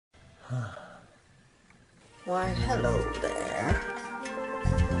Why, hello there.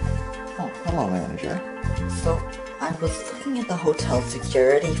 Oh, hello, manager. So, I was looking at the hotel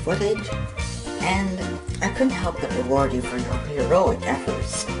security footage, and I couldn't help but reward you for your heroic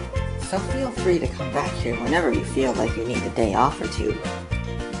efforts. So feel free to come back here whenever you feel like you need a day off or two.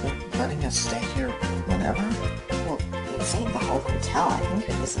 You're letting us stay here whenever? Well, you saved the whole hotel. I think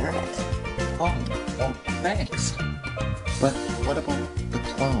you deserve it. Oh, well, thanks. But what about the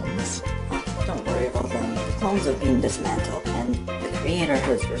clones? Oh, don't worry about them. The clones have been dismantled, and the creator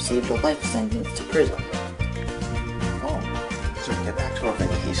has received a life sentence to prison. Oh, should we get back to our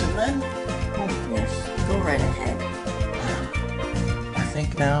vacation then? Oh, yes. Go right ahead. I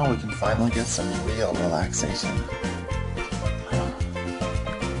think now we can finally get some real relaxation. I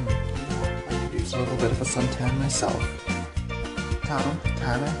could use a little bit of a suntan myself.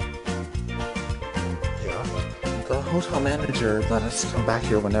 Tyler? Yeah? The hotel manager let us come back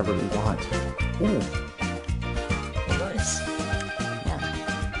here whenever we want. Ooh. Nice. Yeah.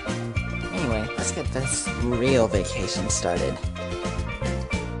 Anyway, let's get this real vacation started.